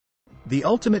the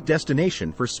ultimate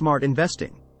destination for smart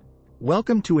investing.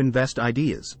 Welcome to Invest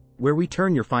Ideas, where we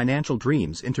turn your financial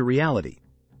dreams into reality.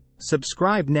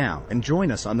 Subscribe now and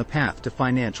join us on the path to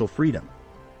financial freedom.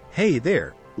 Hey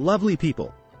there, lovely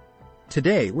people.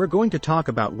 Today we're going to talk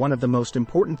about one of the most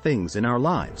important things in our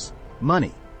lives,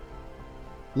 money.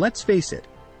 Let's face it,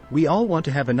 we all want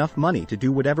to have enough money to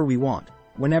do whatever we want,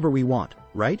 whenever we want,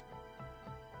 right?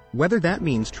 Whether that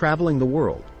means traveling the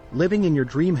world, living in your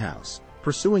dream house,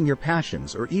 pursuing your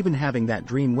passions, or even having that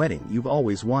dream wedding you've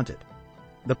always wanted.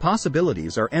 The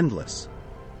possibilities are endless.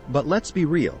 But let's be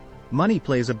real, money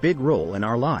plays a big role in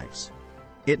our lives.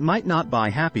 It might not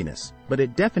buy happiness, but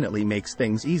it definitely makes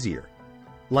things easier.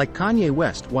 Like Kanye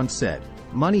West once said,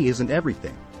 money isn't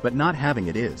everything, but not having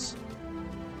it is.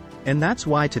 And that's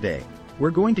why today,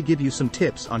 we're going to give you some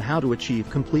tips on how to achieve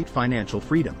complete financial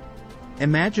freedom.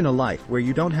 Imagine a life where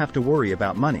you don't have to worry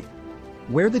about money,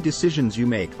 where the decisions you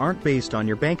make aren't based on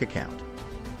your bank account.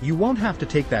 You won't have to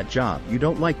take that job you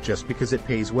don't like just because it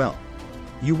pays well.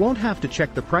 You won't have to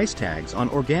check the price tags on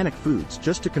organic foods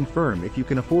just to confirm if you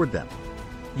can afford them.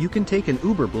 You can take an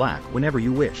Uber Black whenever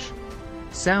you wish.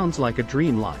 Sounds like a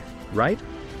dream life, right?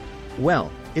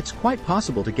 Well, it's quite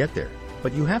possible to get there,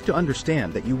 but you have to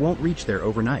understand that you won't reach there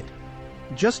overnight.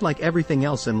 Just like everything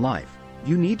else in life,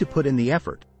 you need to put in the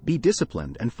effort, be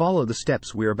disciplined, and follow the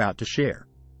steps we're about to share.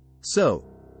 So,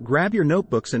 grab your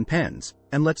notebooks and pens,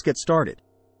 and let's get started.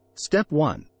 Step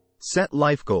 1. Set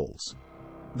life goals.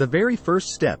 The very first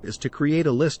step is to create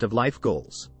a list of life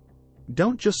goals.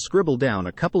 Don't just scribble down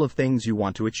a couple of things you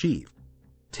want to achieve.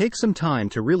 Take some time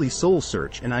to really soul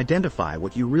search and identify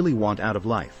what you really want out of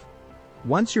life.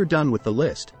 Once you're done with the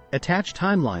list, attach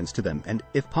timelines to them and,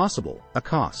 if possible, a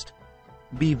cost.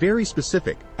 Be very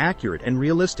specific, accurate, and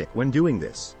realistic when doing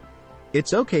this.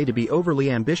 It's okay to be overly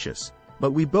ambitious,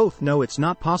 but we both know it's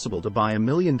not possible to buy $1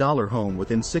 million home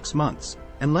within 6 months,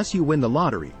 unless you win the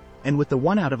lottery, and with the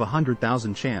 1 out of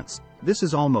 100,000 chance, this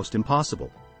is almost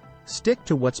impossible. Stick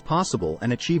to what's possible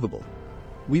and achievable.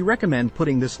 We recommend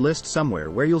putting this list somewhere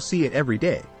where you'll see it every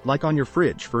day, like on your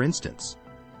fridge for instance.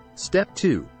 Step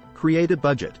 2. Create a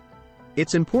budget.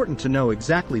 It's important to know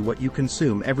exactly what you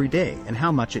consume every day and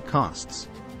how much it costs.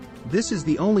 This is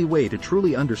the only way to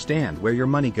truly understand where your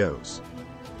money goes.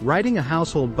 Writing a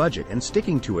household budget and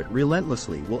sticking to it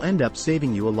relentlessly will end up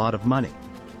saving you a lot of money.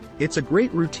 It's a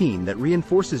great routine that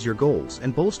reinforces your goals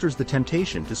and bolsters the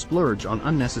temptation to splurge on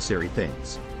unnecessary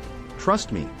things.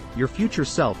 Trust me, your future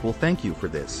self will thank you for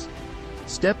this.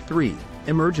 Step 3.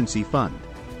 Emergency fund.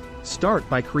 Start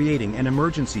by creating an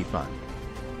emergency fund.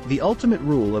 The ultimate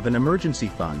rule of an emergency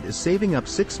fund is saving up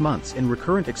 6 months in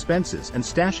recurrent expenses and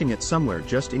stashing it somewhere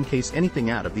just in case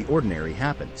anything out of the ordinary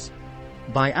happens.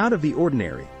 By out of the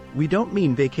ordinary, we don't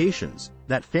mean vacations,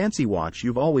 that fancy watch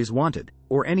you've always wanted,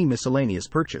 or any miscellaneous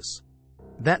purchase.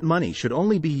 That money should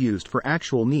only be used for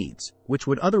actual needs, which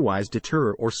would otherwise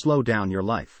deter or slow down your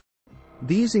life.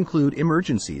 These include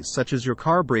emergencies such as your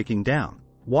car breaking down,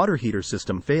 water heater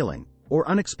system failing, or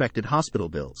unexpected hospital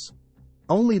bills.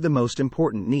 Only the most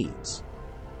important needs.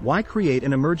 Why create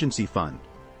an emergency fund?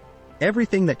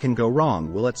 Everything that can go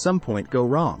wrong will at some point go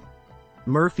wrong.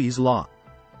 Murphy's Law.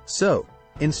 So,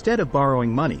 instead of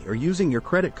borrowing money or using your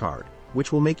credit card,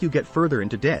 which will make you get further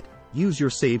into debt, use your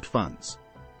saved funds.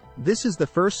 This is the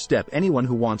first step anyone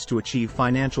who wants to achieve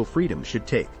financial freedom should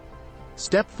take.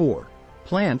 Step 4.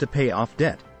 Plan to pay off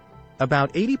debt.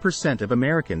 About 80% of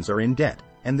Americans are in debt,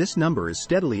 and this number is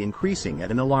steadily increasing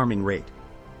at an alarming rate.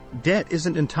 Debt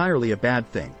isn't entirely a bad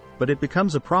thing, but it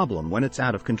becomes a problem when it's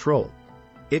out of control.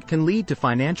 It can lead to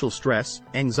financial stress,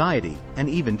 anxiety, and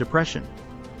even depression.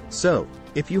 So,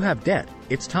 if you have debt,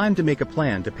 it's time to make a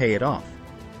plan to pay it off.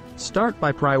 Start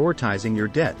by prioritizing your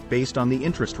debt based on the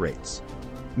interest rates.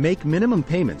 Make minimum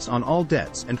payments on all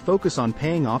debts and focus on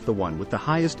paying off the one with the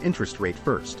highest interest rate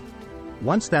first.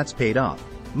 Once that's paid off,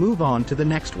 move on to the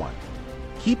next one.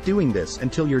 Keep doing this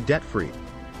until you're debt-free.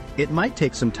 It might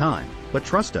take some time, but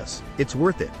trust us, it's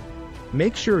worth it.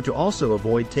 Make sure to also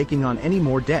avoid taking on any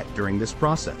more debt during this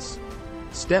process.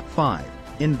 Step 5.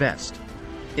 Invest.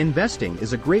 Investing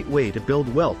is a great way to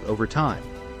build wealth over time.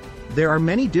 There are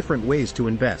many different ways to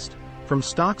invest, from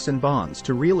stocks and bonds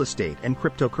to real estate and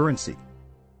cryptocurrency.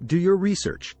 Do your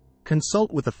research,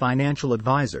 consult with a financial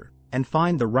advisor, and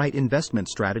find the right investment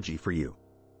strategy for you.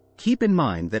 Keep in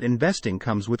mind that investing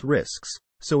comes with risks,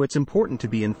 so it's important to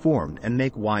be informed and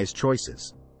make wise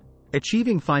choices.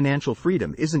 Achieving financial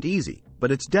freedom isn't easy,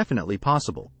 but it's definitely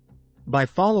possible. By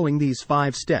following these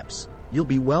 5 steps, you'll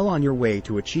be well on your way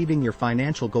to achieving your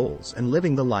financial goals and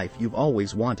living the life you've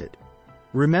always wanted.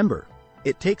 Remember,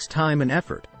 it takes time and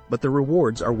effort, but the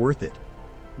rewards are worth it.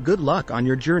 Good luck on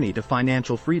your journey to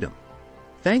financial freedom.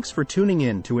 Thanks for tuning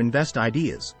in to Invest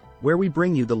Ideas, where we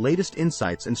bring you the latest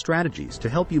insights and strategies to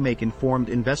help you make informed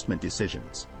investment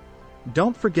decisions.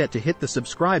 Don't forget to hit the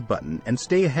subscribe button and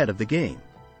stay ahead of the game.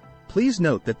 Please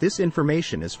note that this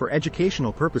information is for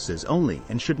educational purposes only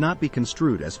and should not be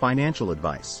construed as financial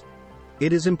advice.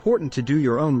 It is important to do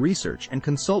your own research and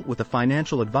consult with a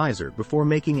financial advisor before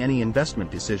making any investment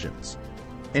decisions.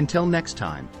 Until next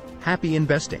time, happy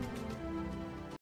investing.